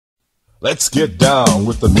Let's get down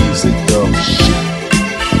with the music of Chic.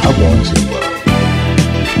 I want your love.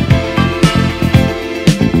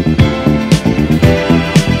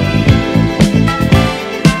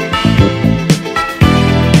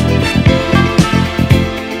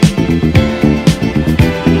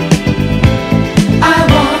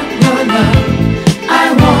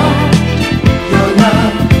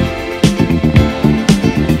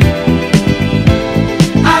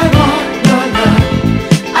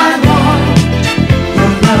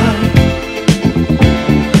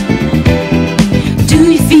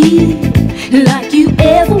 Like you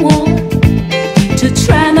ever want to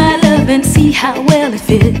try my love and see how well it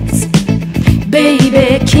fits.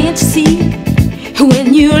 Baby, can't you see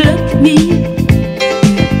when you look at me,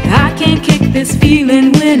 I can't kick this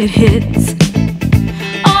feeling when it hits.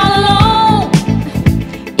 All alone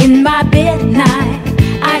in my bed at night,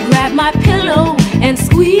 I grab my pillow and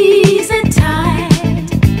squeeze it tight.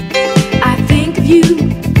 I think of you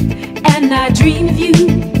and I dream of you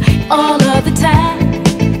all of the time.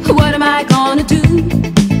 What am I gonna do?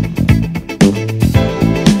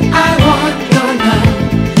 I want your love.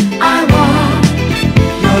 I want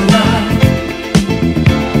your love.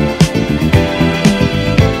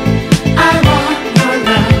 I want your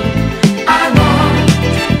love. I want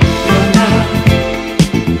your love.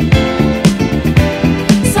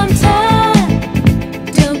 Sometimes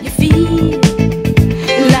don't you feel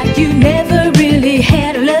like you never really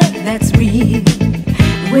had a love that's real?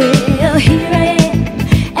 Well, here I am.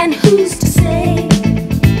 And who's to say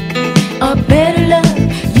a better love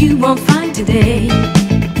you won't find today?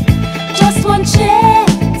 Just one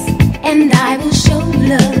chance and I will show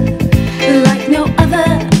love.